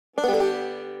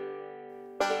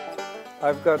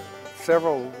I've got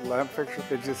several lamp fixtures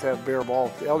that just have bare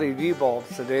bulbs. LED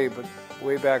bulbs today, but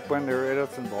way back when they were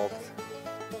Edison bulbs.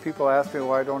 People ask me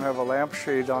why I don't have a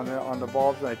lampshade on the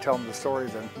bulbs, and I tell them the story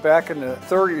then. Back in the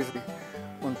 30s,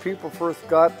 when people first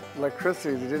got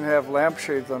electricity, they didn't have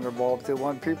lampshades on their bulbs. They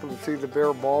wanted people to see the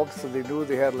bare bulbs so they knew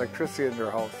they had electricity in their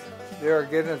house. There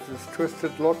again is this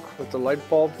twisted look with the light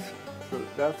bulbs. So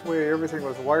that's the way everything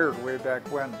was wired way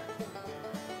back when.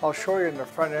 I'll show you in the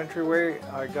front entryway.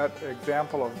 I got an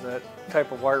example of that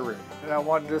type of wiring. And I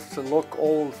wanted this to look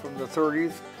old from the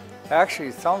 30s.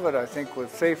 Actually, some of it I think was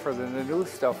safer than the new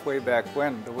stuff way back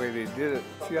when, the way they did it.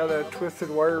 See how that twisted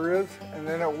wire is? And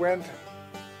then it went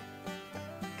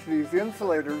to these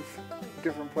insulators,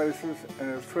 different places,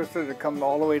 and it's twisted to come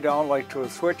all the way down like to a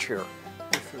switch here.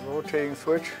 This is a rotating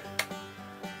switch.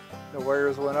 The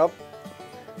wires went up.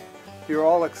 You're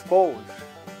all exposed.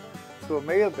 So it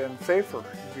may have been safer.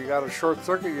 If you got a short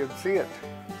circuit, you'd see it.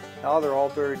 Now they're all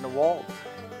buried in the walls.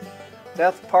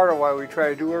 That's part of why we try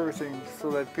to do everything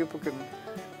so that people can,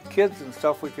 kids and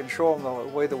stuff, we can show them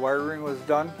the way the wiring was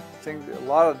done. A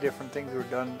lot of different things were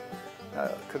done.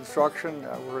 Construction,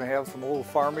 we're going to have some old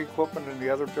farm equipment in the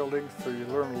other buildings, so you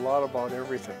learn a lot about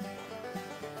everything.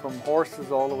 From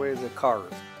horses all the way to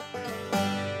cars.